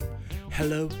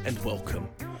Hello and welcome.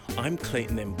 I'm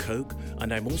Clayton M. Coke,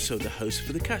 and I'm also the host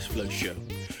for The Cash Flow Show,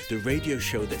 the radio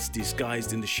show that's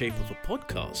disguised in the shape of a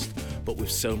podcast, but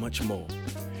with so much more.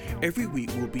 Every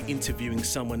week we'll be interviewing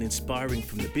someone inspiring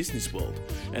from the business world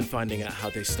and finding out how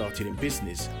they started in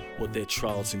business, what their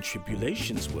trials and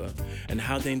tribulations were, and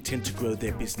how they intend to grow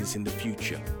their business in the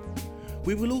future.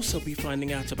 We will also be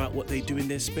finding out about what they do in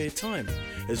their spare time,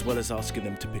 as well as asking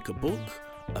them to pick a book,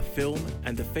 a film,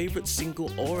 and a favourite single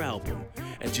or album,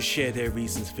 and to share their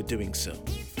reasons for doing so.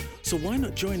 So why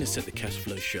not join us at The Cash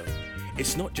Flow Show?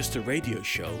 It's not just a radio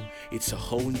show, it's a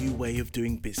whole new way of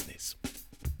doing business.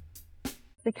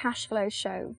 The Cash Flow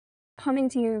Show, coming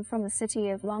to you from the city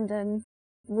of London.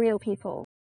 Real people,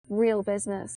 real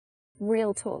business,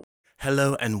 real talk.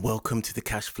 Hello and welcome to The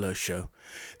Cash Flow Show.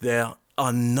 There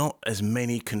are not as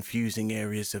many confusing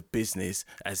areas of business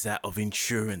as that of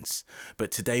insurance,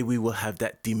 but today we will have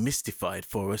that demystified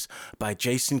for us by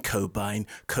Jason Cobine,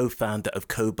 co-founder of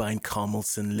Cobine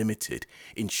Carmelson Limited,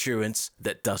 insurance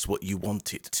that does what you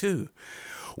want it to.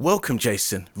 Welcome,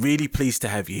 Jason. Really pleased to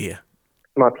have you here.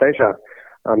 My pleasure.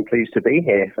 I'm pleased to be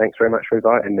here. Thanks very much for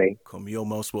inviting me. You're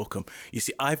most welcome. You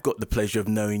see, I've got the pleasure of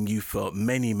knowing you for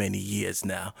many, many years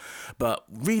now, but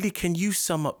really, can you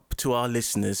sum up to our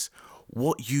listeners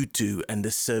what you do and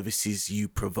the services you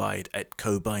provide at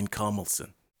Cobine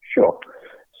Carmelson? Sure.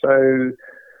 So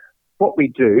what we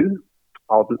do,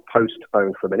 I'll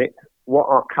postpone for a minute. What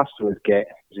our customers get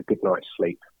is a good night's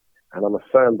sleep. And I'm a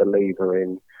firm believer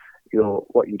in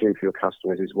what you do for your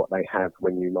customers is what they have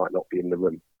when you might not be in the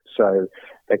room. So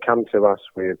they come to us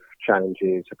with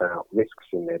challenges about risks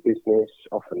in their business.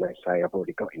 Often they say, I've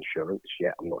already got insurance,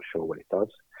 yet I'm not sure what it does.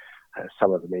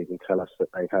 Some of them even tell us that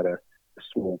they've had a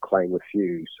small claim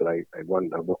refused, so they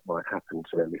wonder what might happen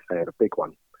to them if they had a big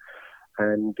one.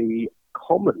 And the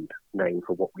common name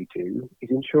for what we do is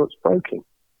insurance broking.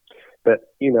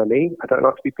 But you know me, I don't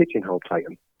like to be pigeonholed,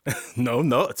 Clayton. No,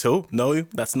 not at all. No,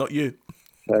 that's not you.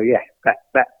 So yeah,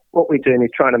 that what we're doing is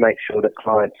trying to make sure that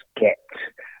clients get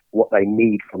what they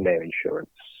need from their insurance,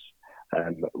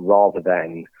 rather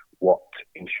than what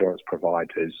insurance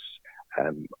providers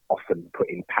often put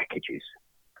in packages.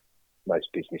 Most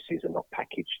businesses are not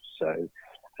packaged, so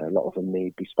a lot of them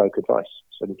need bespoke advice.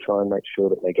 So we try and make sure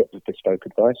that they get the bespoke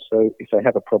advice. So if they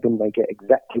have a problem, they get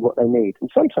exactly what they need. And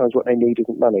sometimes what they need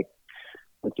isn't money.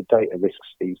 With the data risks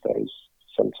these days,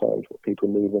 sometimes what people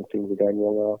need when things are going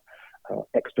wrong are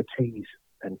expertise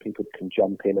and people that can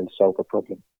jump in and solve a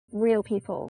problem. Real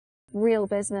people, real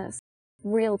business,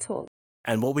 real talk.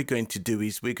 And what we're going to do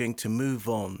is we're going to move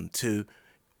on to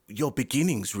your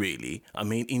beginnings, really. I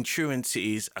mean, insurance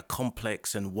is a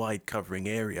complex and wide-covering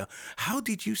area. How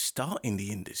did you start in the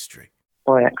industry?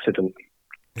 By accident.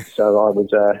 So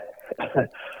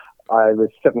I was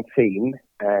 17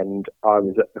 and I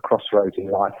was at the crossroads in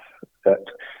life that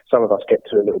some of us get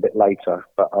to a little bit later,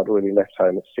 but I'd already left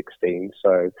home at 16.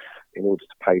 So in order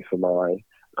to pay for my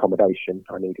accommodation,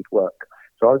 I needed work.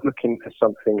 So I was looking for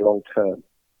something long-term.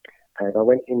 And I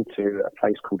went into a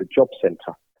place called a job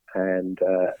centre. And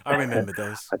I remember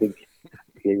those. I think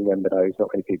you remember those. Not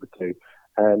many people do.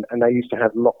 And they used to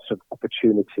have lots of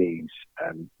opportunities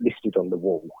listed on the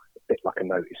wall, a bit like a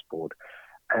notice board.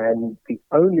 And the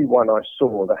only one I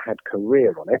saw that had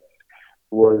career on it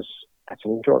was at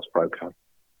an insurance broker.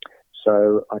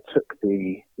 So I took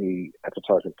the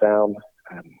advertisement down.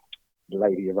 The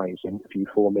lady arranged an interview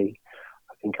for me.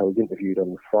 I think I was interviewed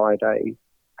on the Friday,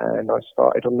 and I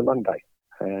started on the Monday.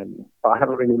 But I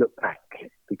haven't really looked back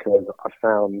because I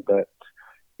found that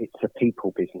it's a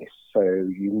people business. So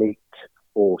you meet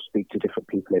or speak to different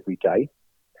people every day.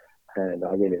 And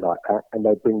I really like that. And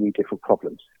they bring you different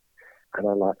problems. And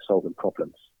I like solving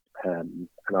problems. And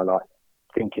I like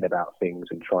thinking about things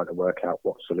and trying to work out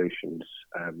what solutions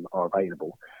are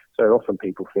available. So often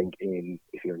people think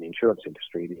if you're in the insurance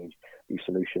industry, the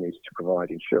solution is to provide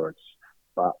insurance.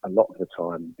 But a lot of the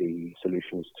time, the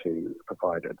solution is to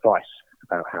provide advice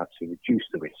about how to reduce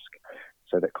the risk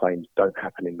so that claims don't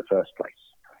happen in the first place.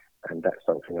 And that's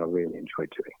something I really enjoy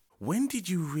doing. When did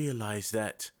you realize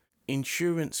that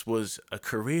insurance was a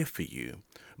career for you,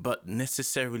 but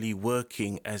necessarily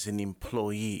working as an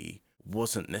employee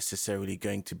wasn't necessarily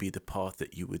going to be the path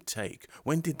that you would take?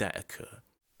 When did that occur?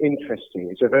 Interesting.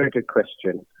 It's a very good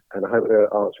question. And I hope the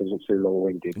answer isn't too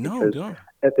long-winded. No.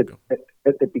 At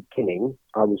the beginning,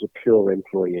 I was a pure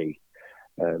employee.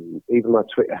 Even my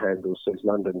Twitter handle says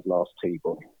London's last tea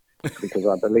boy, because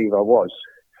I believe I was.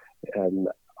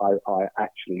 I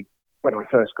actually, when I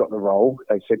first got the role,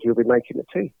 they said, you'll be making the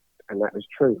tea. And that was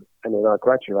true. And then I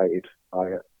graduated.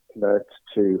 I learned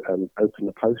to open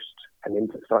the post and then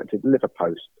started to deliver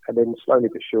post. And then slowly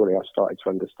but surely I started to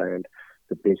understand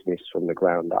the business from the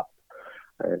ground up.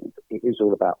 And it is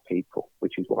all about people,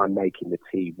 which is why making the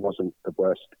tea wasn't the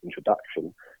worst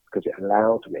introduction, because it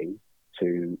allowed me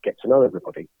to get to know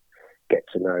everybody, get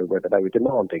to know whether they were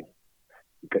demanding,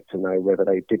 get to know whether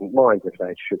they didn't mind if they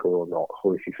had sugar or not,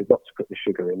 or if you forgot to put the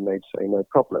sugar in, they'd say no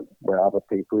problem. Where other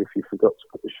people, if you forgot to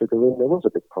put the sugar in, there was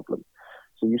a big problem.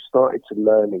 So you started to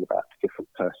learning about different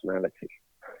personalities.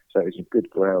 So it was a good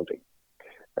grounding.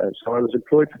 So I was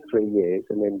employed for 3 years,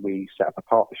 and then we set up a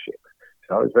partnership.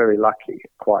 So I was very lucky.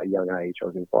 At quite a young age, I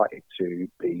was invited to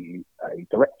be a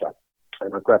director,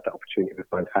 and I grabbed that opportunity with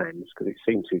both hands because it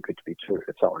seemed too good to be true at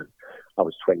the time. I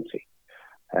was 20.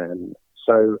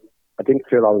 So I didn't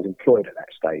feel I was employed at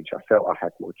that stage. I felt I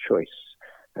had more choice,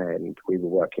 and we were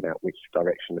working out which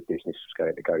direction the business was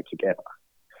going to go together.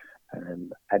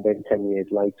 And then 10 years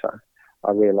later,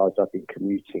 I realised I'd been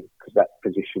commuting because that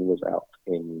position was out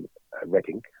in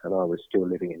Reading, and I was still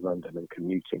living in London and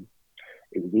commuting.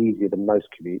 It was easier than most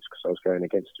commutes because I was going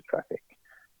against the traffic.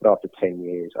 But after 10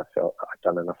 years, I felt I'd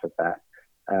done enough of that,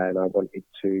 and I wanted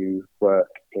to work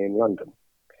in London.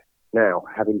 Now,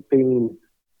 having been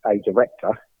a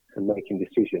director and making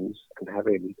decisions and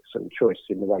having some choice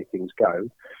in the way things go,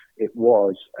 it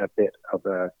was a bit of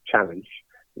a challenge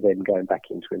then going back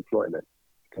into employment,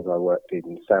 because I worked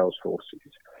in sales forces,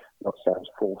 not sales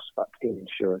force, but in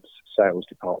insurance sales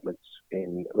departments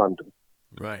in London.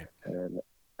 Right.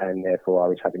 And therefore I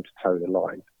was having to toe the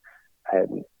line.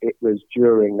 And it was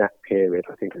during that period,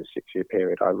 I think it was a 6-year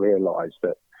period, I realised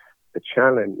that the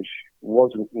challenge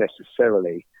wasn't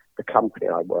necessarily the company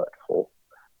I worked for,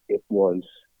 it was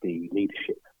the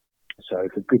leadership. So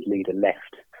if a good leader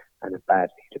left and a bad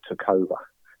leader took over,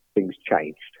 things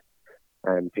changed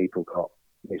and people got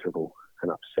miserable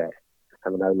and upset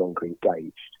and were no longer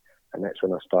engaged. And that's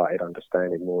when I started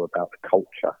understanding more about the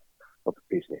culture of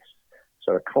the business.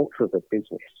 So a culture of a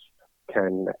business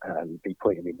can be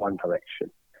pointing in one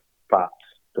direction, but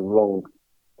the wrong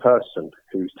person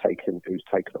who's taken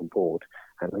on board,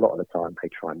 and a lot of the time they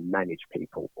try and manage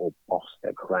people or boss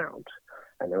them around,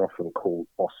 and they're often called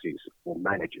bosses or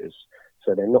managers.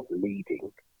 So they're not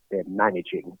leading, they're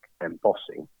managing and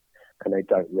bossing, and they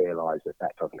don't realise that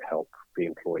that doesn't help the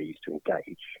employees to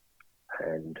engage.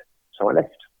 And so I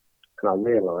left, and I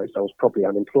realised I was probably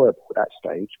unemployable at that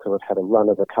stage because I'd had a run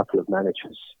of a couple of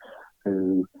managers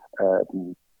who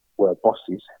were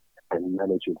bosses and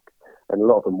managing, and a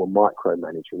lot of them were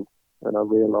micromanaging. And I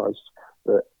realised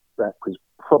that that was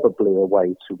probably a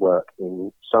way to work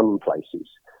in some places,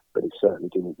 but it certainly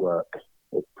didn't work.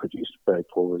 It produced very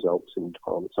poor results in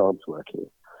departments I was working in.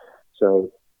 So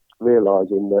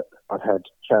realising that I'd had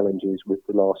challenges with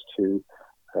the last two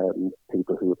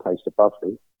people who were placed above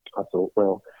me, I thought,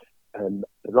 well, the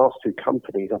last two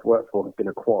companies I've worked for have been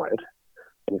acquired,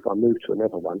 and if I move to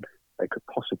another one, they could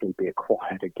possibly be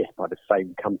acquired again by the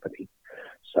same company.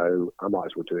 So I might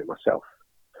as well do it myself.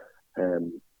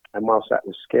 And whilst that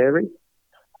was scary,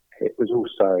 it was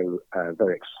also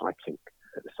very exciting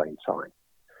at the same time.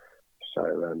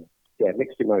 So,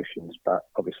 mixed emotions, but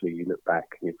obviously you look back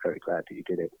and you're very glad that you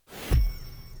did it.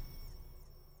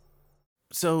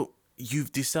 So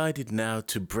you've decided now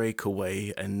to break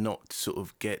away and not sort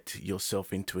of get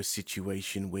yourself into a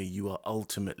situation where you are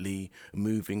ultimately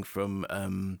moving from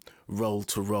role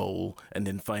to role and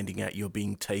then finding out you're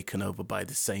being taken over by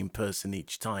the same person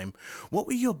each time. What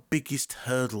were your biggest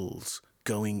hurdles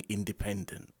going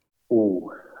independent?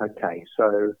 Oh, okay.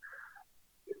 So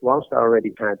whilst I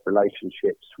already had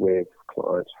relationships with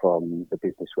clients from the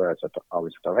business where I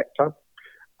was a director,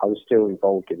 I was still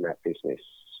involved in that business.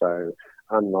 So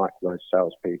unlike most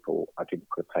salespeople, I didn't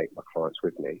take my clients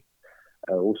with me.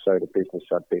 Also, the business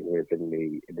I'd been with in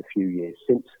the few years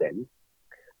since then,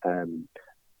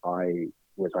 I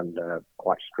was under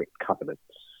quite strict covenants.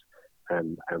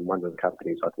 And one of the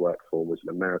companies I'd worked for was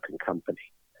an American company,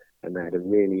 and they had a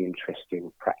really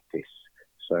interesting practice.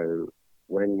 So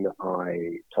when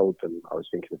I told them I was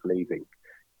thinking of leaving,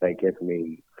 they gave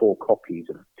me 4 copies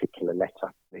of a particular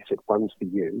letter. They said, one's for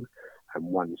you and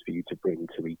one's for you to bring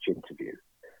to each interview.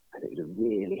 And it was a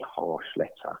really harsh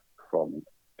letter, from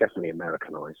definitely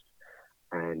Americanized.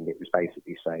 And it was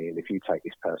basically saying, if you take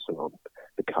this person on,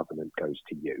 the covenant goes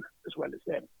to you as well as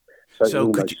them.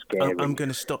 So could you, I'm going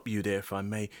to stop you there if I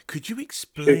may. Could you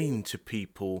explain to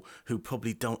people who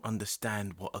probably don't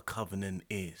understand what a covenant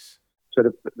is? So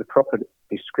the proper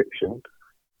description,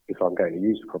 if I'm going to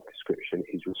use the proper description,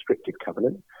 is restricted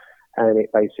covenant. And it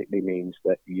basically means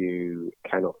that you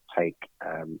cannot take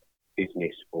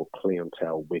business or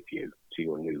clientele with you to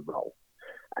your new role.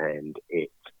 And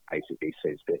it basically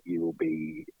says that you will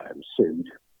be sued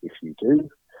if you do,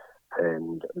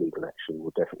 and legal action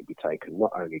will definitely be taken,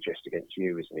 not only just against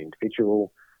you as an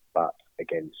individual, but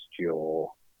against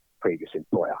your previous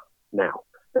employer. Now,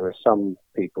 there are some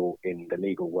people in the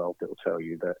legal world that will tell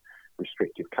you that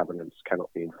restrictive covenants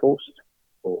cannot be enforced,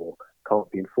 or can't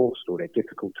be enforced, or they're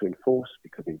difficult to enforce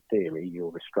because in theory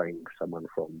you're restraining someone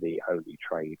from the only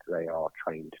trade they are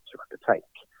trained to undertake.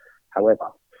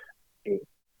 However, it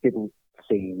didn't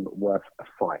seem worth a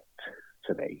fight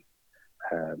to me.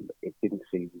 It didn't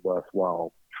seem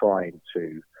worthwhile trying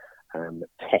to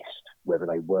test whether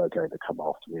they were going to come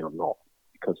after me or not,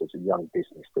 because as a young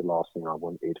business, the last thing I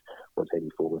wanted was any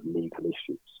form of legal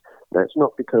issues. Now, it's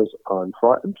not because I'm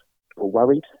frightened or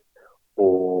worried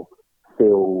or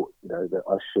feel that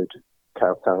I should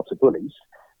kowtow to bullies.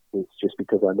 It's just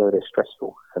because I know they're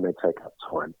stressful and they take up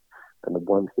time. And the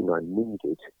one thing I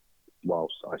needed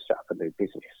whilst I set up a new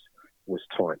business was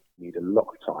time. You need a lot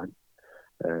of time.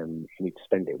 You need to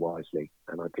spend it wisely,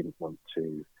 and I didn't want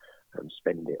to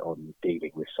spend it on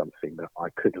dealing with something that I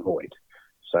could avoid.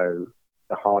 So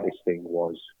the hardest thing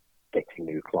was getting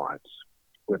new clients,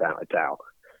 without a doubt.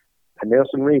 And there are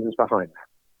some reasons behind that.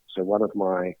 So one of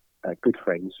my good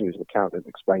friends, who's an accountant,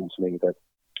 explained to me that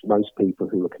most people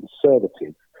who are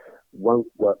conservative won't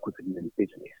work with a new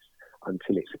business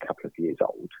until it's a couple of years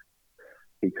old,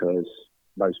 because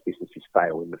most businesses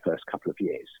fail in the first couple of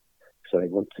years. So they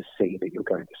want to see that you're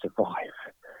going to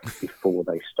survive before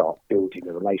they start building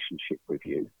a relationship with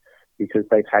you, because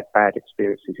they've had bad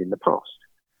experiences in the past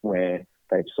where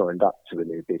they've signed up to a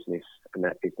new business and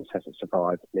that business hasn't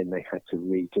survived, and then they had to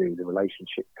redo the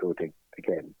relationship building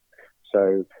again.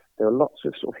 So there are lots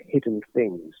of sort of hidden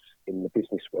things in the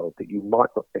business world that you might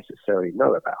not necessarily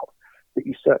know about, but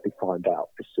you certainly find out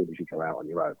as soon as you go out on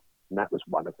your own. And that was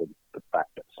one of them, the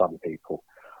fact that some people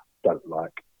don't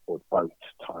like or won't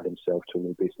tie themselves to a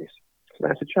new business. So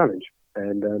that's a challenge.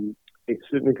 And it's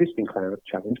an existing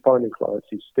challenge. Finding clients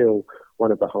is still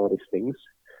one of the hardest things,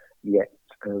 yet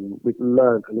we've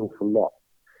learned an awful lot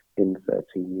in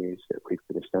 13 years that we've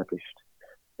been established.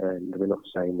 And we're not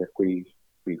saying that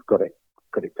we've got it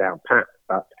down pat,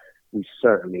 but we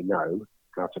certainly know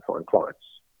how to find clients,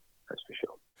 that's for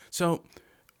sure. So,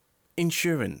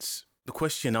 insurance. The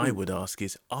question I would ask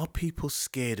is, are people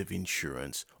scared of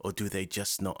insurance, or do they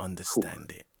just not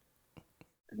understand it?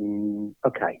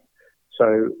 Okay.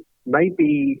 So a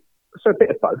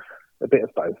bit of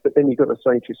both. But then you've got to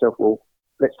say to yourself, well,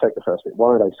 let's take the first bit.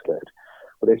 Why are they scared?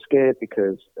 Well, they're scared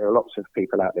because there are lots of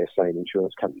people out there saying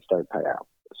insurance companies don't pay out.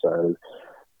 So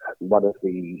one of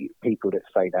the people that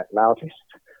say that loudest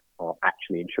are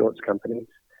actually insurance companies.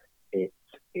 It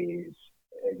is,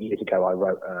 years ago, I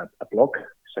wrote a blog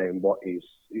saying what is,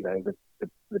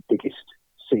 the biggest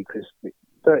secret, the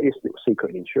dirtiest little secret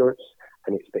in insurance,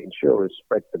 and it's that insurers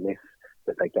spread the myth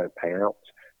that they don't pay out,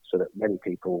 so that many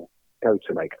people go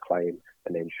to make a claim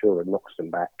and the insurer knocks them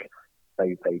back.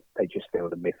 They just feel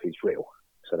the myth is real.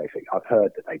 So they think, I've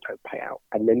heard that they don't pay out.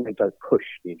 And then they don't push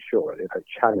the insurer. They don't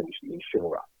challenge the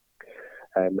insurer.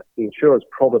 The insurer's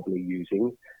probably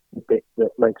using the bit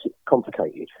that makes it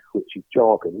complicated, which is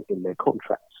jargon in their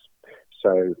contracts.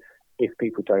 So if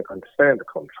people don't understand the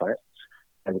contracts,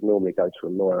 they would normally go to a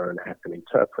lawyer and have them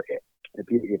interpret it. The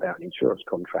beauty about an insurance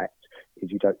contract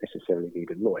is you don't necessarily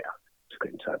need a lawyer to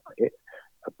interpret it.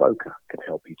 A broker can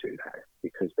help you do that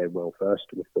because they're well versed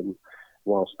with them.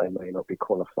 Whilst they may not be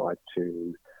qualified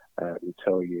to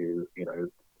tell you,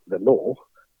 the law,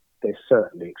 they're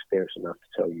certainly experienced enough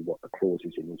to tell you what the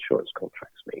clauses in insurance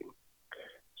contracts mean.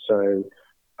 So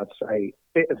I'd say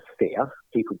a bit of fear.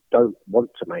 People don't want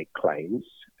to make claims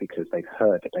because they've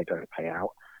heard that they don't pay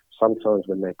out. Sometimes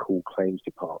when they call claims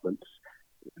departments,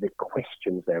 the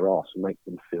questions they're asked make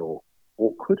them feel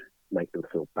awkward, make them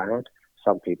feel bad.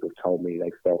 Some people have told me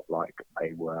they felt like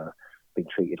they were being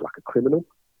treated like a criminal.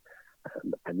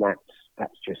 And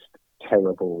that's just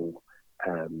terrible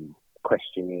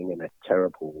questioning and a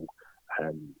terrible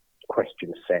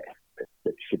question set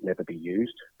that should never be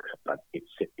used, but it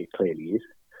clearly is.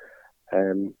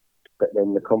 But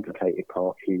then the complicated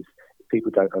part is if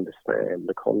people don't understand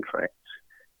the contract,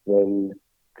 then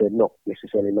they're not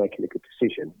necessarily making a good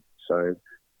decision. So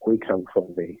we come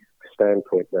from the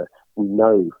standpoint that we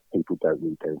know people don't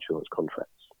read their insurance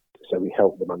contracts. So we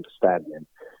help them understand them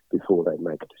before they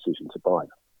make a decision to buy them.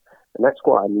 And that's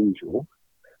quite unusual.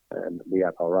 We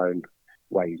have our own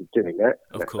ways of doing that.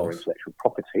 That's our intellectual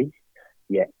property.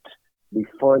 Yet we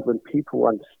find when people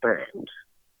understand,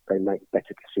 they make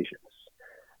better decisions.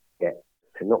 Yet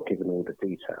they're not given all the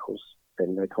details,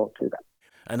 then they can't do that.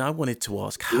 And I wanted to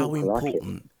ask, how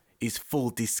important is full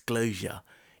disclosure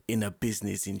in a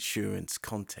business insurance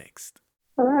context?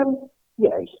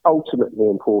 Yeah, it's ultimately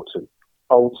important.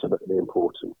 Ultimately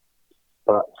important.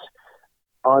 But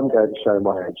I'm going to show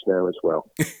my age now as well,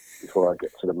 before I get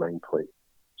to the main point.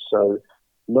 So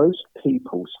most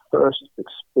people's first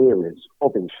experience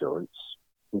of insurance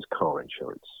is car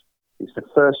insurance. It's the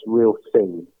first real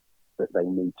thing that they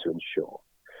need to insure.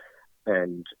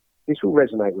 And this will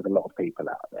resonate with a lot of people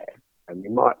out there. And we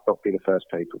might not be the first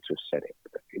people to have said it.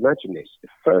 But imagine this. The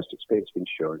first experience of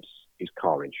insurance is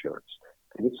car insurance.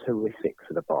 And it's horrific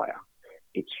for the buyer.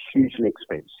 It's hugely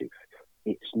expensive.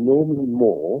 It's normally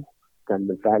more than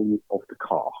the value of the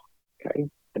car. Okay?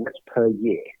 And that's per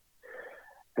year.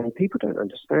 And people don't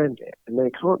understand it. And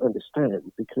they can't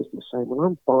understand because they're saying, well,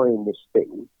 I'm buying this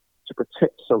thing to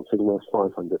protect something worth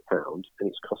 £500 and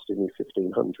it's costing me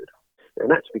 £1,500. And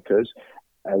that's because,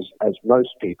 as most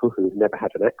people who have never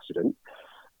had an accident,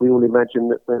 we all imagine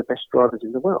that they're the best drivers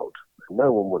in the world. And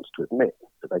no one wants to admit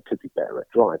that they could be better at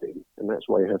driving. And that's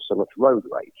why you have so much road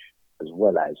rage, as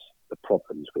well as the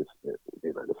problems with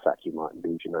the fact you might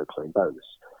lose your no-claim bonus.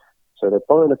 So they're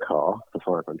buying a car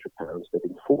for £500. They've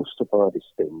been forced to buy this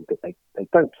thing that they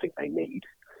don't think they need,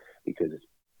 because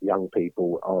young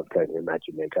people aren't going to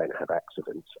imagine they're going to have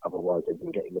accidents. Otherwise, they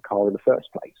wouldn't get in the car in the first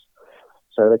place.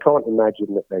 So they can't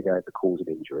imagine that they're going to cause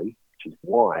an injury, which is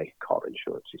why car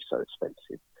insurance is so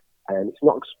expensive. And it's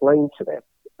not explained to them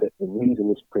that the reason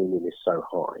this premium is so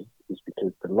high is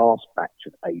because the last batch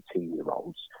of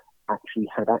 18-year-olds actually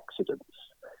had accidents.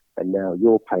 And now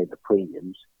you're paying the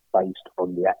premiums based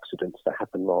on the accidents that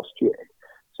happened last year.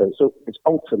 So it's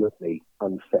ultimately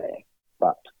unfair.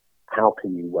 But how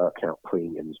can you work out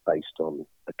premiums based on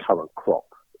the current crop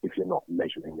if you're not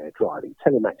measuring their driving?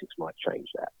 Telematics might change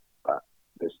that, but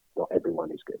not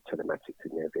everyone is getting telematics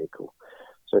in their vehicle.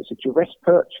 So it's a duress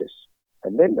purchase.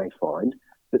 And then they find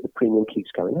that the premium keeps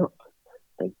going up.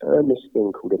 They earn this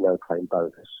thing called a no-claim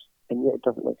bonus, and yet it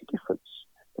doesn't make a difference.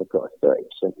 They've got a 30%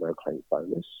 no-claim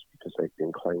bonus because they've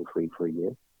been claim-free for a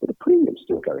year, but the premium's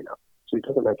still going up. So it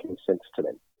doesn't make any sense to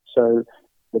them. So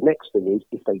the next thing is,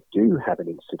 if they do have an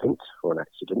incident or an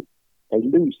accident, they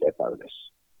lose their bonus.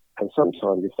 And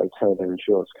sometimes if they tell their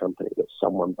insurance company that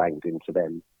someone banged into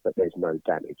them, but there's no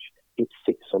damage, it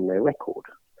sits on their record.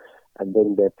 And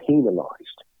then they're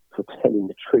penalised for telling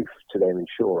the truth to their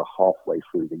insurer halfway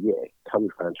through the year. Coming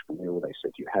for entrepreneurial, they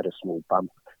said, you had a small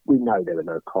bump. We know there are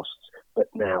no costs, but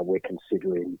now we're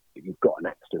considering that you've got an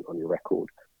accident on your record.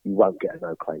 You won't get a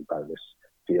no-claim bonus,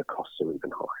 so your costs are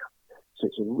even higher. So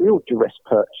it's a real duress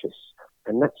purchase,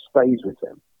 and that stays with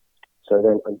them. So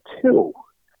then until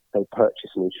they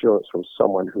purchase an insurance from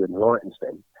someone who enlightens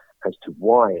them as to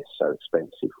why it's so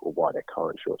expensive or why their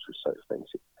car insurance was so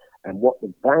expensive and what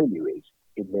the value is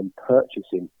in them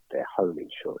purchasing their home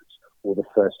insurance or the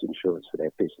first insurance for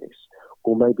their business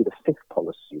or maybe the fifth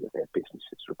policy that their business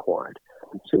has required,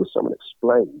 until someone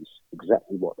explains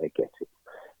exactly what they're getting,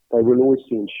 they will always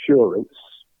see insurance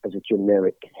as a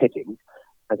generic heading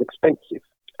as expensive.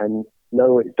 And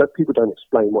people don't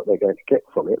explain what they're going to get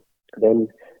from it, then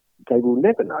they will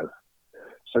never know.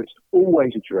 So it's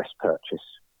always a duress purchase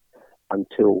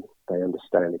until they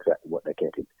understand exactly what they're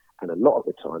getting. And a lot of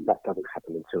the time, that doesn't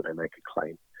happen until they make a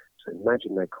claim. So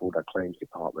imagine they call their claims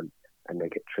department and they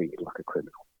get treated like a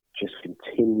criminal. Just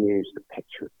continues the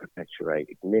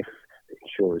perpetuated myth that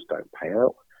insurers don't pay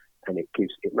out, and it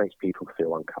makes people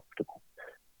feel uncomfortable.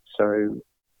 So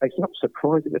it's not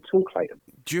surprising at all, Clayton.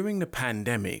 During the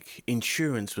pandemic,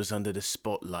 insurance was under the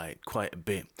spotlight quite a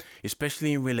bit,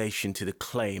 especially in relation to the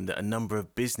claim that a number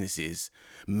of businesses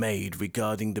made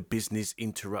regarding the business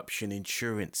interruption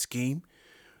insurance scheme.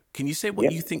 Can you say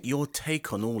what you think your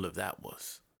take on all of that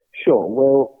was? Sure.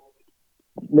 Well,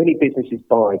 many businesses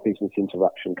buy business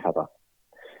interruption cover.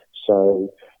 So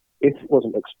if it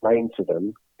wasn't explained to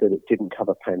them that it didn't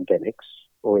cover pandemics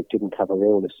or it didn't cover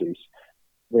illnesses,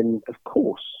 then of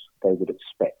course they would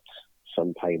expect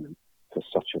some payment for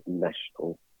such a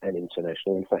national and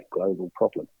international, in fact global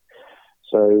problem.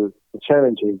 So the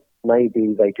challenge is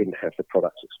maybe they didn't have the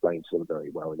products explained to them very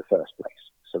well in the first place.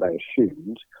 So they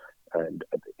assumed, and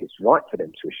it's right for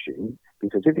them to assume,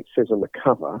 because if it says on the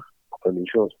cover of an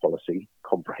insurance policy,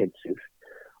 comprehensive,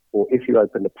 or if you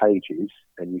open the pages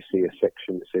and you see a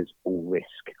section that says all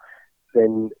risk,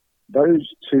 then those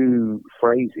two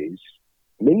phrases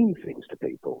mean things to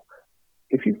people.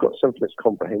 If you've got something that's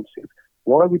comprehensive,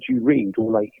 why would you read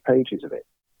all 80 pages of it?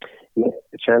 Yeah,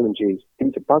 the challenge is,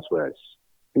 these are buzzwords.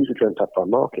 These were dreamt up by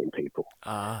marketing people.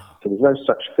 So there's no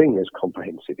such thing as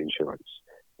comprehensive insurance.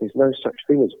 There's no such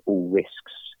thing as all risks.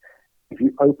 If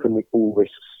you open the all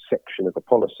risks section of a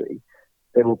policy,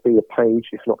 there will be a page,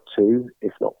 if not two,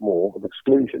 if not more, of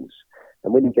exclusions.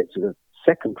 And when you get to the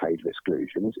second page of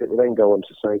exclusions, it will then go on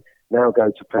to say, now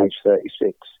go to page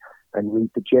 36 and read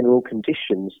the general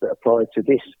conditions that apply to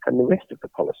this and the rest of the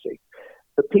policy.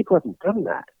 But people haven't done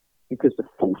that because the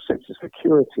full sense of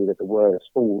security that the words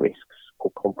all risks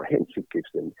or comprehensive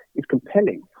gives them is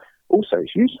compelling. Also,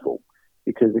 it's useful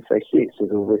because if they see it says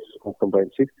all risks or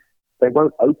comprehensive, they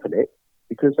won't open it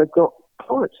because they've got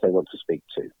clients they want to speak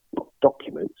to, not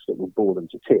documents that will bore them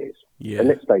to tears. Yeah. And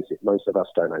let's face it, most of us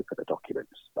don't open the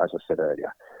documents. As I said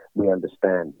earlier, we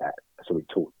understand that, so we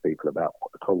talk to people about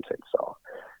what the contents are.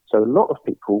 So a lot of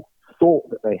people thought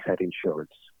that they had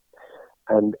insurance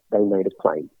and they made a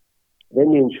claim.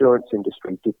 Then the insurance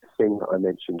industry did the thing that I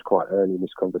mentioned quite early in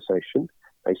this conversation.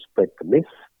 They spread the myth,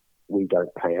 we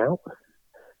don't pay out.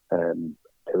 There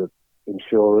were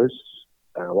insurers,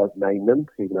 I won't name them,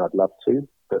 even though I'd love to,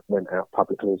 that went out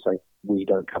publicly and say, we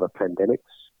don't cover pandemics,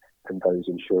 and those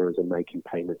insurers are making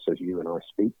payments as you and I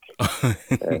speak.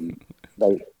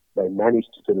 They managed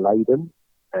to delay them,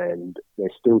 and they're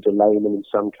still delaying them in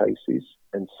some cases,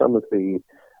 and some of the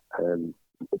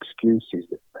excuses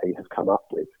that they have come up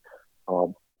with are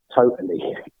totally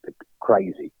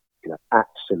crazy,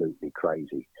 absolutely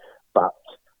crazy. But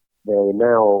they're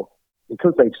now,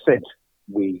 because they've said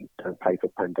we don't pay for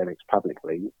pandemics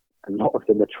publicly, a lot of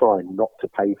them are trying not to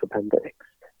pay for pandemics,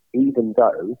 even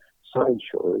though some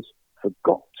insurers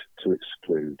forgot to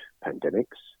exclude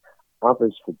pandemics,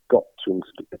 others forgot to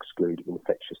exclude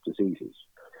infectious diseases.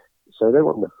 So they're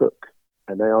on the hook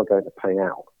and they are going to pay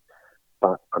out.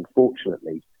 But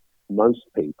unfortunately, most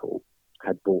people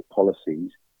had bought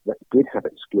policies that did have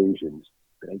exclusions,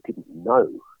 but they didn't know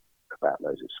about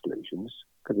those exclusions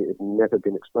because it had never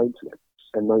been explained to them.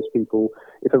 And most people,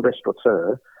 if a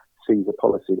restaurateur sees a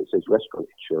policy that says restaurant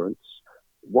insurance,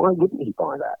 why wouldn't he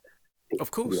buy that?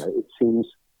 Of course. It seems,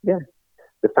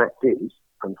 the fact is,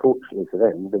 unfortunately for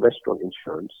them, the restaurant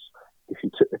insurance, if you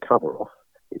took the cover off,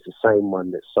 it's the same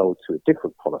one that's sold to a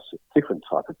different policy, different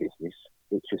type of business.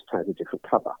 It just has a different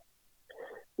cover.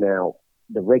 Now,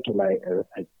 the regulator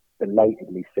has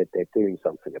belatedly said they're doing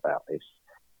something about this,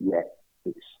 yet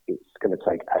it's going to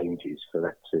take ages for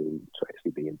that to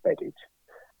actually be embedded.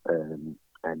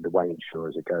 And the way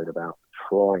insurers are going about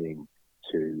trying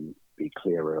to be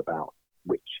clearer about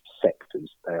which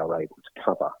sectors they are able to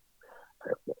cover,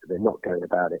 they're not going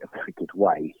about it a very good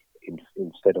way.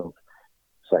 Instead of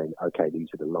saying, okay, these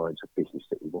are the lines of business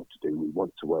that we want to do. We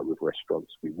want to work with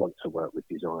restaurants, we want to work with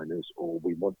designers, or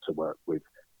we want to work with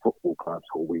football clubs,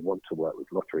 or we want to work with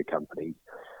lottery companies.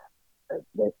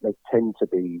 They tend to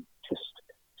be just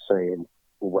saying,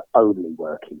 well, we're only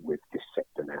working with this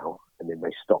sector now, and then they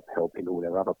stop helping all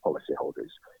their other policyholders.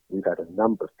 We've had a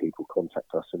number of people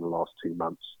contact us in the last 2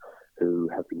 months who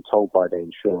have been told by their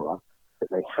insurer that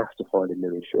they have to find a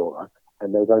new insurer,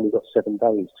 and they've only got 7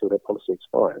 days till their policy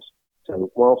expires.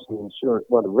 So whilst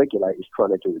the regulator is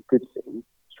trying to do a good thing,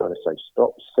 it's trying to say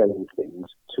stop selling things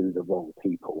to the wrong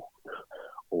people,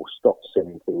 or stop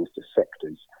selling things to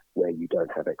sectors where you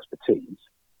don't have expertise.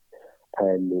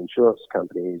 And the insurance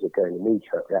companies are going to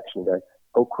knee-jerk reaction and go,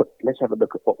 oh, quick, let's have a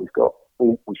look at what we've got.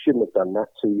 We shouldn't have done that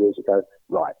 2 years ago.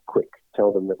 Right, quick,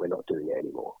 tell them that we're not doing it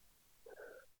anymore.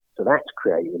 So that's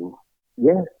creating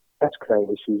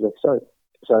issues of so.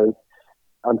 So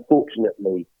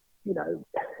unfortunately,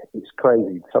 it's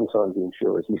crazy. Sometimes the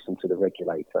insurers listen to the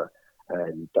regulator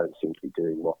and don't seem to be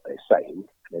doing what they're saying.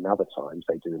 And then other times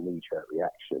they do a knee-jerk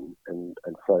reaction and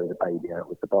throw the baby out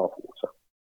with the bathwater.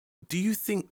 Do you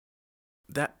think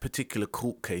that particular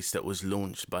court case that was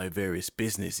launched by various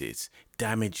businesses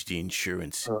damaged the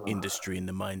insurance industry in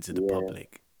the minds of the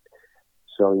public?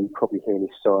 So you probably hear me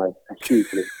sigh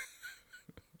hugely.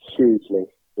 Hugely.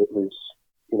 It was,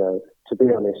 to be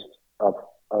honest,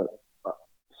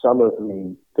 some of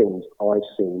the things I've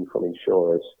seen from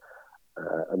insurers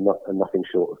are nothing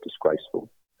short of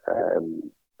disgraceful.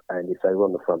 And if they were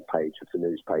on the front page of the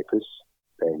newspapers,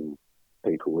 then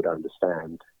people would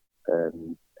understand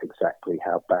exactly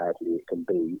how badly it can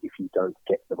be if you don't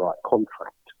get the right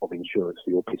contract of insurance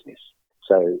for your business.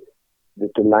 So the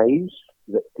delays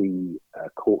that the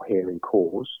court hearing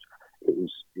caused, it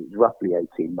was roughly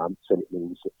 18 months, and it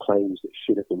means that claims that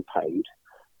should have been paid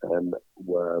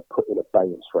were put in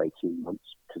abeyance for 18 months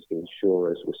because the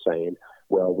insurers were saying,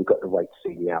 well, we've got to wait to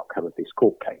see the outcome of this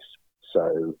court case.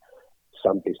 So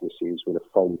some businesses would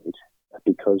have folded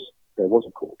because there was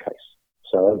a court case.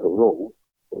 So overall,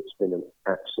 it's been an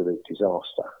absolute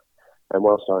disaster. And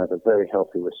whilst I have a very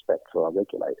healthy respect for our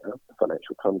regulator, the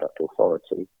Financial Conduct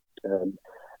Authority,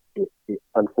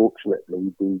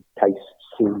 unfortunately, the case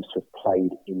seems to have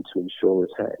played into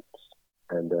insurers' hands.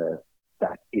 And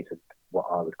that isn't what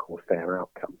I would call a fair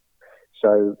outcome.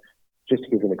 So just to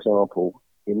give you an example,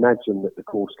 imagine that the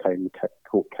court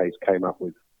case came up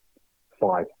with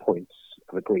 5 points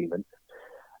of agreement.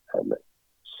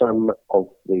 Some of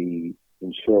the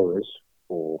insurers,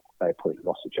 or they appoint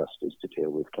loss adjusters to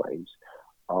deal with claims,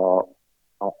 are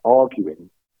arguing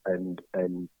and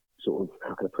sort of,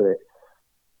 how can I put it,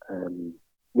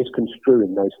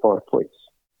 misconstruing those 5 points.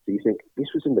 So you think,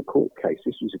 this was in the court case,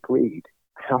 this was agreed.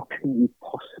 How can you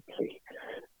possibly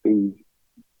be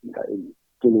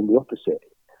doing the opposite?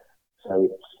 So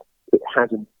it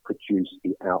hasn't produced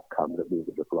the outcome that we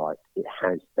would have liked. It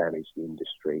has damaged the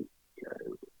industry,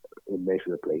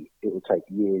 immeasurably. It will take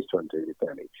years to undo the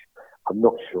damage. I'm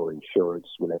not sure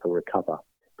insurance will ever recover,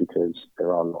 because there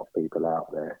are a lot of people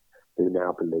out there who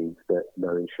now believe that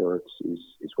no insurance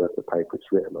is worth the paper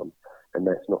it's written on, and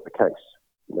that's not the case.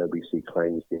 We see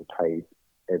claims being paid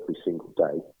every single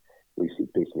day. We see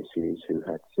businesses who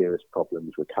had serious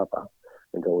problems recover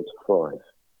and go on to thrive.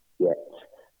 Yet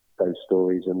those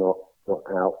stories are not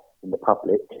out in the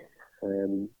public,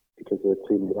 because there are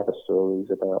too many other stories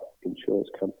about insurance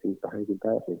companies behaving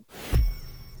badly.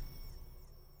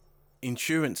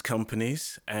 Insurance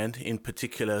companies, and in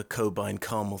particular Cobine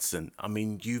Carmelson, I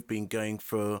mean, you've been going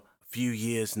for a few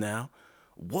years now.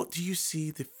 What do you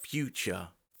see the future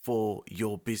for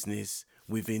your business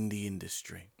within the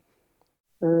industry?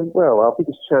 Well, our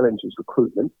biggest challenge is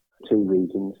recruitment. 2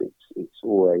 reasons. It's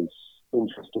always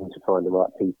interesting to find the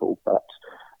right people, but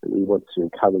we want to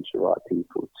encourage the right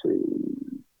people to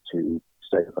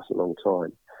stay with us a long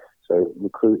time. So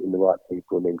recruiting the right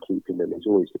people and then keeping them is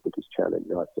always the biggest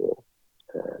challenge, I feel.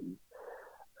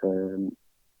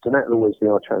 So that will always be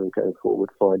our challenge going forward,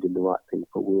 finding the right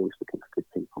people. We're always looking for good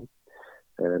people.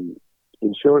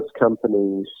 Insurance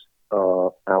companies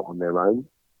are out on their own.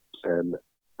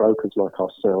 Brokers like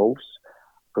ourselves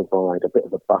provide a bit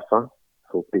of a buffer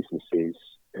for businesses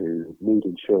who need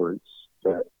insurance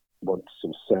but want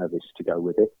some service to go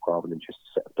with it rather than just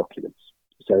a set of documents.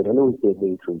 So there'll always be a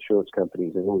need for insurance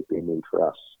companies, there'll always be a need for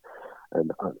us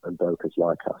and brokers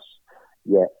like us.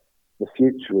 Yet the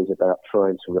future is about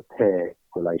trying to repair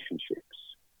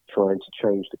relationships, trying to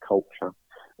change the culture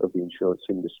of the insurance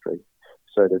industry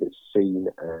so that it's seen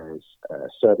as a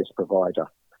service provider,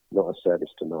 not a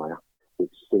service denier.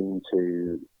 It's seen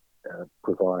to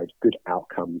provide good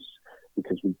outcomes,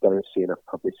 because we don't see enough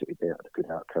publicity about the good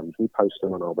outcomes. We post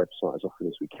them on our website as often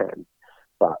as we can,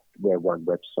 but we're one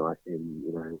website in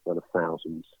one of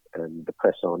thousands, and the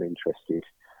press aren't interested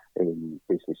in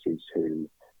businesses who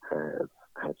have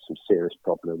had some serious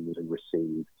problems and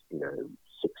received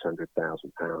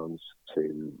 £600,000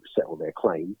 to settle their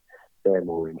claim. They're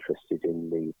more interested in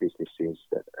the businesses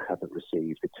that haven't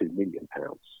received the £2 million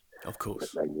of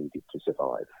course that they needed to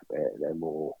survive. They're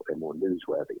more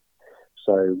newsworthy.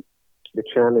 So the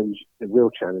real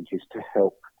challenge is to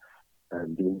help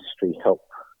the industry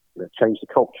change the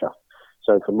culture.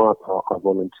 So for my part, I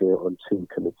volunteer on 2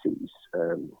 committees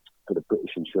for the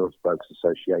British Insurance Brokers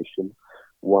Association.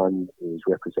 One is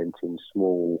representing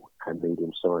small and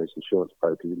medium-sized insurance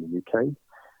brokers in the UK,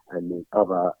 and the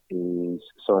other is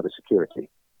cyber security,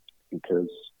 because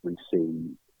we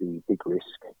see the big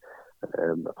risk,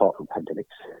 apart from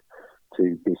pandemics,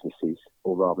 to businesses,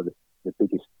 or rather the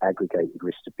biggest aggregated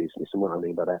risk to business. And what I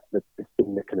mean by that, the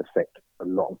thing that can affect a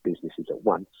lot of businesses at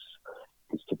once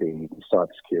is to be the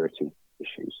cybersecurity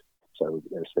issues. So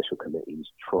there are special committees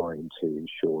trying to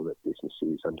ensure that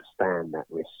businesses understand that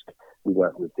risk. We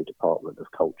work with the Department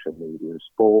of Culture, Media and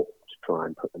Sport to try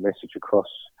and put the message across,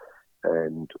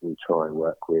 and we try and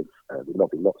work with, we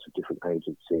lobby lots of different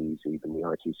agencies, even the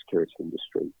IT security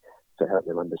industry, to help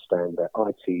them understand that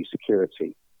IT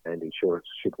security and insurance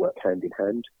should work hand in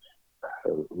hand.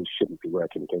 We shouldn't be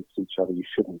working against each other. You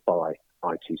shouldn't buy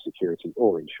IT security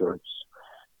or insurance.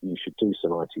 You should do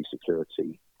some IT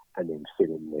security and then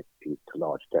fill in the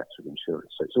large gaps of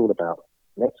insurance. So it's all about,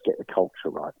 let's get the culture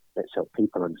right. Let's help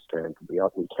people understand we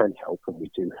can help, and we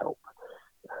do help,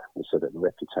 so that the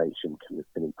reputation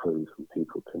can improve and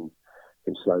people can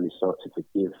slowly start to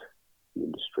forgive the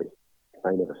industry.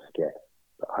 They never forget,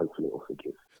 but hopefully it will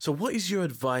forgive. So what is your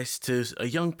advice to a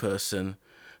young person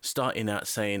starting out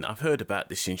saying, I've heard about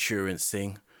this insurance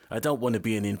thing, I don't want to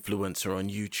be an influencer on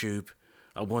YouTube,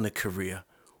 I want a career?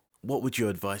 What would your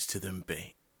advice to them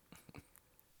be?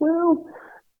 Well,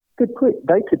 good point.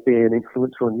 They could be an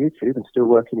influencer on YouTube and still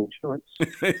work in insurance.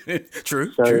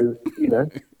 True. So, true.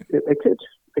 they could.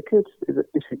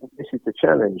 This is the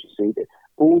challenge, you see, that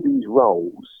all these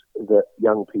roles that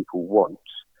young people want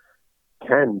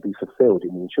can be fulfilled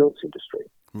in the insurance industry.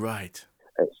 Right.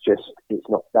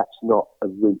 That's not a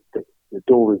route that the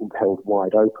door isn't held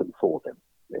wide open for them.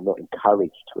 They're not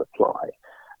encouraged to apply.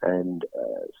 And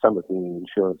some of the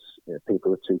insurance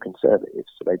people are too conservative,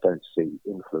 so they don't see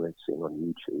influencing on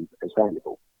YouTube as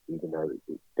valuable, even though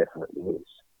it definitely is.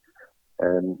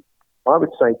 I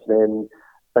would say to them,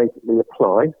 basically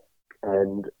apply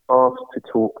and ask to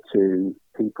talk to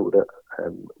people that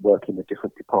work in the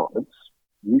different departments.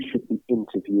 You should be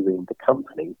interviewing the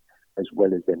company as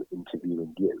well as them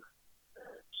interviewing you.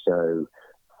 So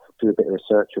do a bit of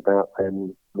research about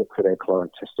them, look for their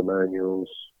client testimonials,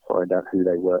 find out who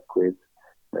they work with,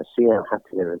 see how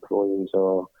happy their employees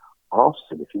are. Ask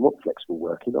them, if you want flexible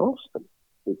working, ask them,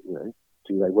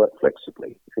 do they work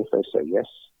flexibly? If they say yes,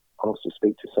 ask to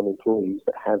speak to some employees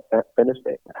that have that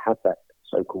benefit, that have that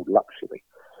so-called luxury.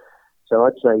 So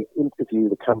I'd say interview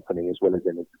the company as well as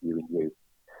them interviewing you,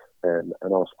 and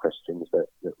ask questions that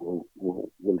will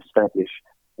establish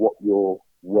what your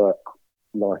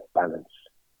work-life balance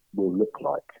will look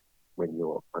like when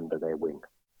you're under their wing.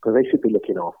 Because they should be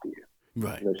looking after you.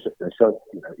 Right.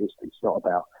 It's not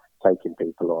about taking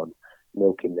people on,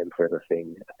 milking them for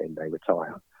everything, and then they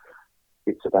retire.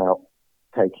 It's about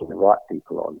taking the right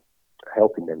people on,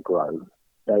 helping them grow.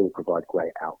 They will provide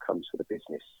great outcomes for the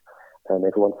business, and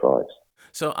everyone thrives.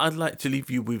 So I'd like to leave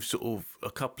you with sort of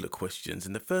a couple of questions.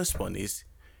 And the first one is,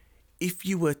 if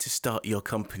you were to start your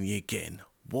company again,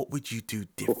 what would you do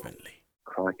differently?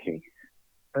 Crikey.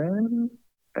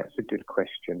 That's a good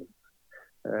question.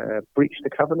 Breach the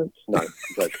covenants? No, I'm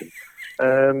joking.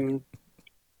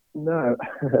 No.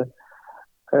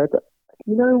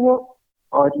 You know what?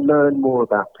 I'd learn more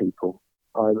about people.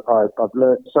 I've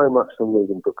learned so much from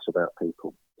reading books about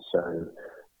people. So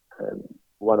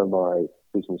one of my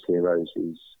business heroes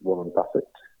is Warren Buffett.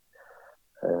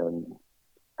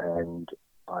 And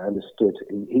I understood,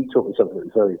 he taught me something that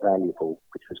was very valuable,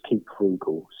 which was keep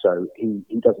frugal. So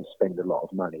he doesn't spend a lot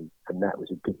of money, and that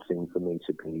was a good thing for me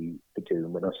to do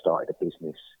when I started a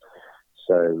business.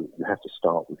 So you have to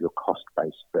start with your cost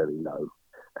base very low,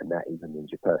 and that even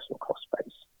means your personal cost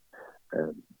base.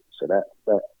 So that's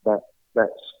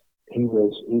he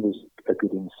was a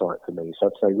good insight for me. So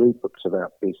I'd say read books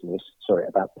about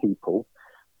people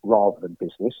rather than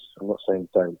business. I'm not saying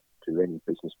don't do any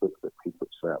business book, but read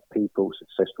books about people,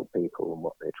 successful people, and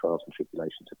what their trials and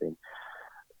tribulations have been.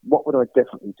 What would I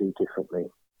definitely do differently?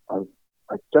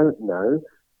 I don't know.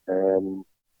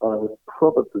 I would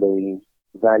probably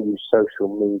value social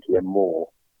media more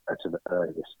at an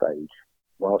earlier stage.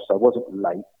 Whilst I wasn't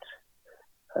late,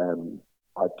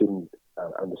 I didn't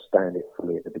understand it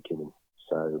fully at the beginning.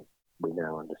 So we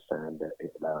now understand that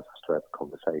it allows us to have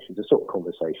conversations, the sort of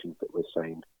conversations that we're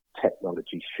saying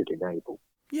technology should enable.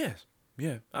 Yes.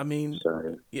 Yeah. I mean,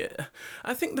 yeah.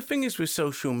 I think the thing is with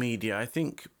social media, I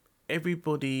think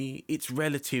everybody, it's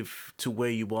relative to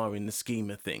where you are in the scheme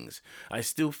of things. I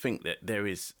still think that there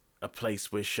is a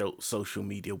place where social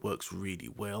media works really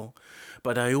well.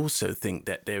 But I also think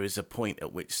that there is a point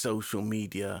at which social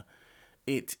media,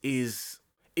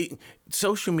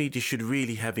 social media should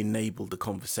really have enabled the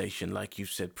conversation, like you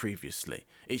said previously.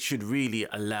 It should really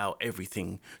allow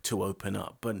everything to open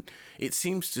up. But it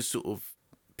seems to sort of,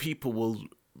 people will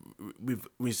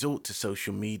resort to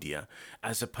social media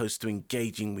as opposed to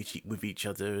engaging with each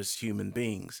other as human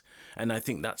beings. And I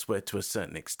think that's where, to a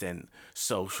certain extent,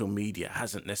 social media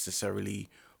hasn't necessarily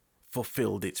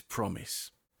fulfilled its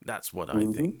promise. That's what I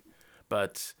think.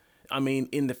 But I mean,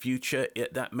 in the future,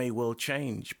 that may well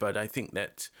change. But I think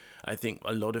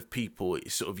a lot of people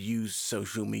sort of use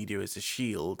social media as a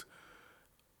shield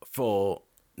for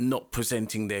not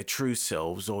presenting their true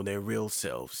selves or their real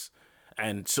selves,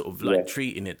 and sort of like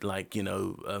treating it like,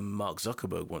 Mark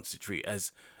Zuckerberg wants to treat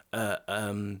as a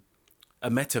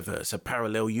metaverse, a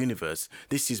parallel universe.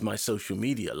 This is my social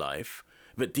media life,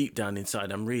 but deep down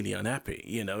inside, I'm really unhappy.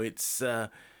 It's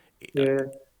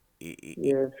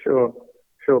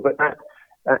Sure. But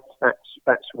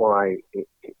that's why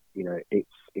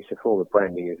it's a form of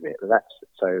branding, isn't it? But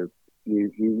so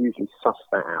you usually suss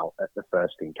that out at the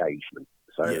first engagement.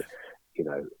 So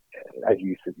as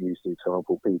you used the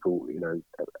example, people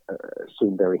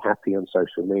seem very happy on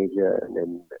social media, and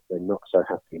then they're not so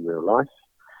happy in real life.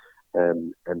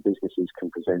 And businesses can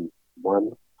present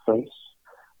one face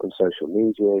on social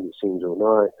media, and it seems all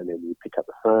right, and then you pick up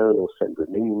the phone or send them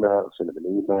an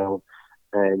email,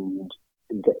 and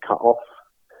you get cut off,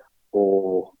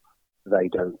 or they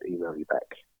don't email you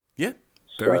back. Yeah,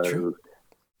 very true.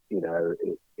 Are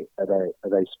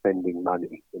they spending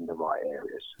money in the right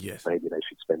areas? Yes. Maybe they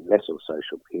should spend less on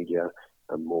social media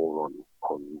and more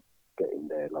on getting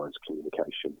their lines of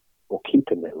communication, or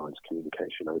keeping their lines of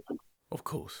communication open. Of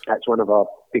course. That's one of our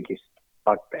biggest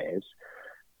bugbears,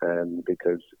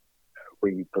 because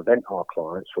we prevent our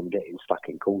clients from getting stuck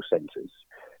in call centres,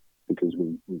 because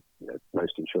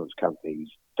most insurance companies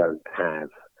don't have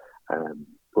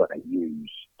they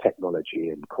use technology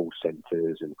and call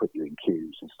centres and put you in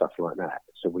queues and stuff like that.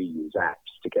 So we use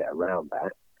apps to get around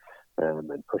that and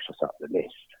push us up the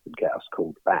list and get us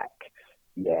called back.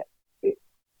 Yet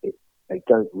they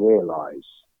don't realise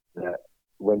that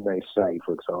when they say,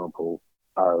 for example,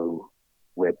 "Oh,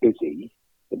 we're busy,"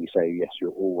 and you say, "Yes,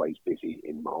 you're always busy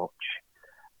in March."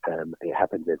 It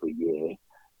happens every year.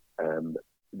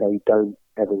 They don't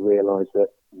ever realise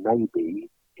that maybe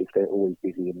if they're always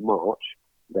busy in March,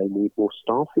 they need more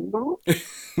staff in March.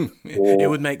 It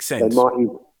would make sense.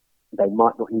 They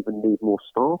might not even need more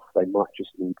staff. They might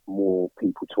just need more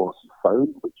people to answer the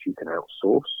phone, which you can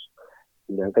outsource.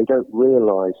 They don't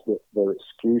realise that their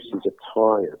excuses are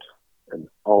tired and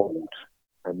old,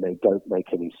 and they don't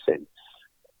make any sense,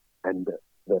 and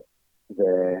that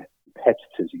their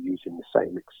competitors are using the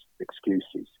same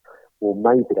excuses. Or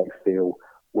maybe they feel,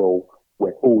 well,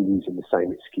 we're all using the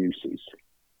same excuses,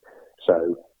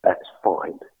 so that's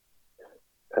fine.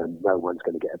 No one's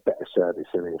going to get a better service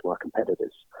than any of my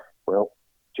competitors. Well,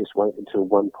 just wait until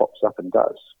one pops up and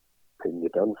does, and you're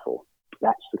done for.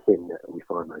 That's the thing that we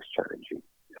find most challenging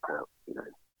about,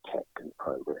 tech and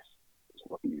progress. It's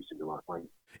not used in the right way.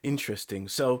 Interesting.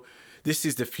 So this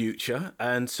is the future.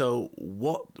 And so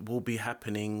what will be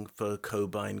happening for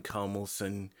Cobine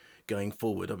Carmelson going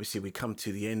forward? Obviously, we come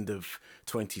to the end of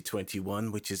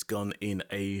 2021, which has gone in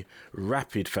a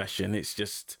rapid fashion. It's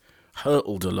just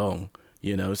hurtled along,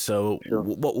 So Sure.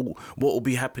 What will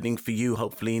be happening for you,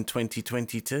 hopefully, in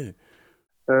 2022?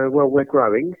 Well, we're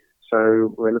growing.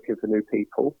 So we're looking for new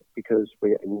people because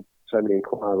we're getting so many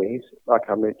inquiries. Like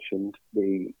I mentioned,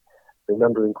 the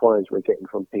number of inquiries we're getting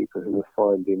from people who are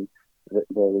finding that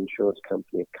their insurance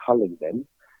company are culling them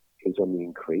is on the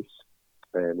increase.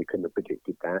 We couldn't have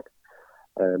predicted that.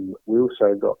 We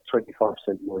also got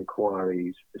 25% more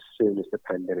inquiries as soon as the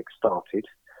pandemic started,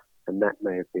 and that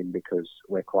may have been because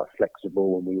we're quite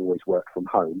flexible and we always work from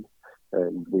home,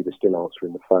 and we were still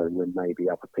answering the phone when maybe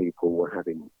other people were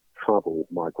having trouble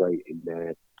migrating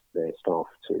their staff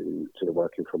to the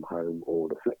working from home or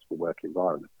the flexible work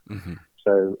environment. Mm-hmm.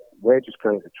 So we're just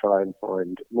going to try and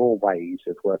find more ways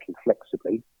of working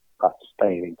flexibly but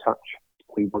staying in touch.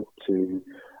 We want to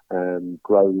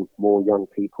grow more young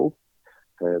people.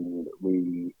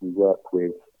 We work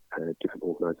with different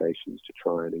organisations to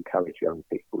try and encourage young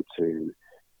people to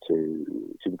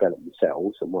develop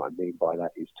themselves, and what I mean by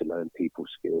that is to learn people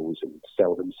skills and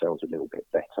sell themselves a little bit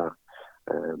better,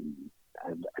 and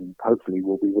hopefully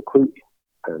we'll be recruiting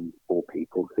more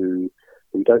people who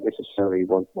don't necessarily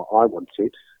want what I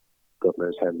wanted, God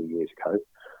knows how many years ago,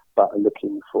 but are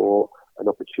looking for an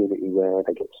opportunity where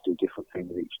they get to do different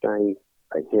things each day.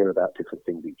 They hear about different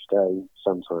things each day.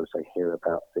 Sometimes they hear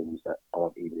about things that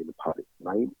aren't even in the public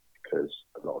domain, because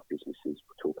a lot of businesses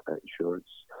will talk about insurance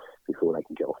before they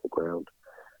can get off the ground.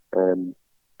 And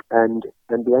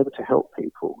be able to help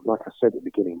people. Like I said at the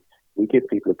beginning, we give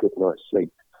people a good night's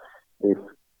sleep. If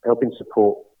helping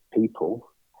support people,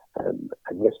 and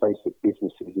let's face it,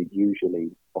 businesses are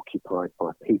usually occupied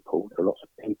by people. There are lots of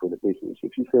people in the business.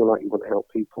 If you feel like you want to help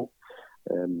people,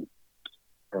 and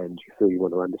you feel you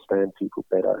want to understand people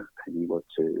better, and you want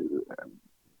to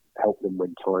help them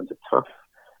when times are tough,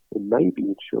 then maybe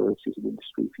insurance is an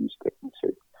industry for you to get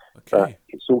into. Okay. But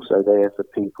it's also there for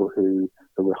people who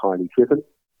are highly driven.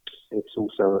 It's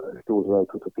also, doors are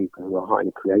open for people who are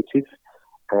highly creative,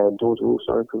 and doors are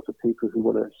also open for people who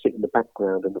want to sit in the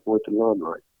background and avoid the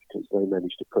limelight, because they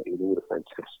manage to put in all the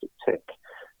fantastic tech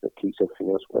that keeps everything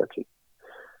else working.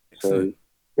 Excellent. So,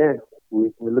 yeah,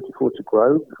 we're looking forward to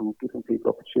grow and giving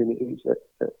people opportunities that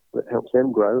helps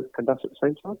them grow and us at the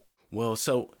same time. Well,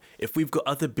 so if we've got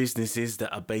other businesses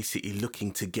that are basically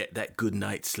looking to get that good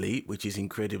night's sleep, which is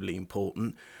incredibly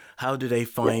important, how do they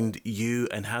find you,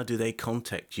 and how do they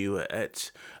contact you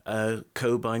at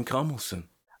Cobine Carmelson?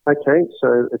 Okay,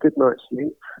 so a good night's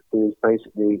sleep is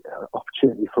basically an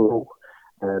opportunity for all.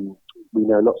 We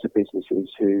know lots of businesses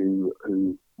who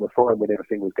were fine when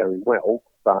everything was going well,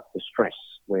 but the stress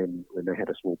when they had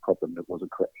a small problem that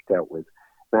wasn't correctly dealt with,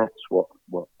 that's what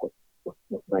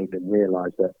made them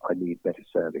realise that I need better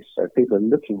service. So if people are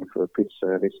looking for a good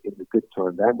service in the good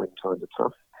times and when times are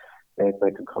tough, then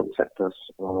they can contact us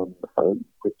on the phone,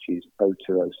 which is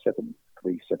 0207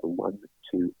 371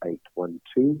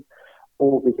 2812,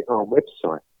 or visit our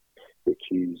website,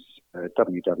 which is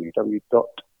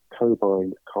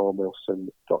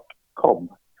www.cobinecarmelson.com.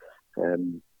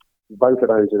 Both of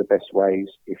those are the best ways.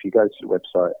 If you go to the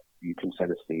website, you can send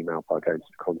us an email by going to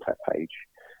the contact page.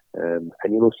 And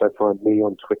you'll also find me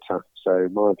on Twitter. So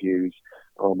my views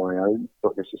are my own,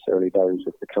 not necessarily those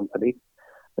of the company.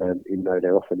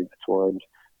 they're often intertwined.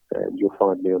 And you'll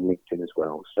find me on LinkedIn as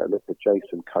well. So look for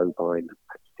Jason Cobine,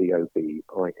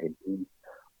 Cobine,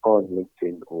 on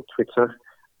LinkedIn or Twitter,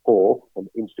 or on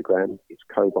Instagram, it's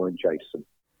Cobine Jason.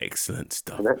 Excellent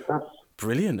stuff. And that's us.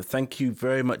 Brilliant. Thank you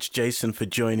very much, Jason, for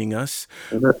joining us.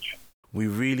 Very much. We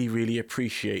really, really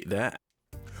appreciate that.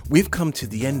 We've come to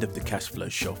the end of the Cash Flow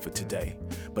Show for today,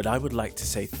 but I would like to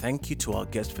say thank you to our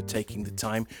guests for taking the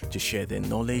time to share their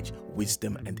knowledge,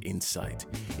 wisdom, and insight.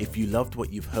 If you loved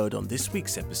what you've heard on this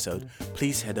week's episode,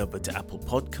 please head over to Apple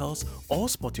Podcasts or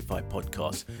Spotify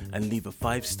Podcasts and leave a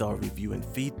 5-star review and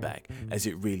feedback, as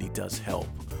it really does help.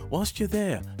 Whilst you're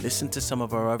there, listen to some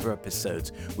of our other episodes,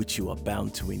 which you are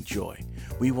bound to enjoy.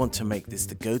 We want to make this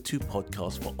the go-to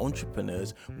podcast for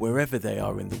entrepreneurs wherever they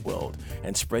are in the world,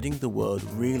 and spreading the word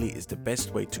really is the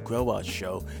best way to grow our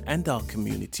show and our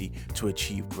community to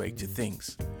achieve greater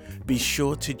things. Be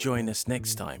sure to join us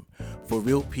next time for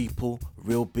real people,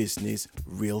 real business,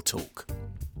 real talk.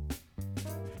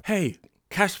 Hey,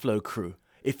 Cashflow crew,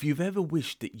 if you've ever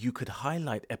wished that you could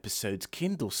highlight episodes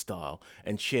Kindle style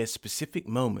and share specific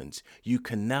moments, you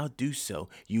can now do so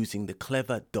using the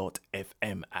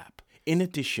clever.fm app. In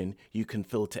addition, you can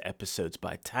filter episodes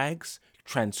by tags,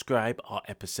 transcribe our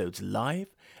episodes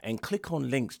live, and click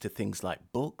on links to things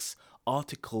like books,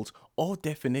 articles, or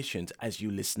definitions as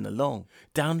you listen along.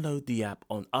 Download the app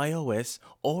on iOS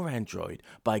or Android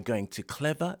by going to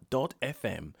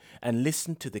clever.fm and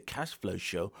listen to the Cashflow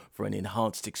Show for an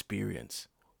enhanced experience.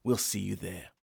 We'll see you there.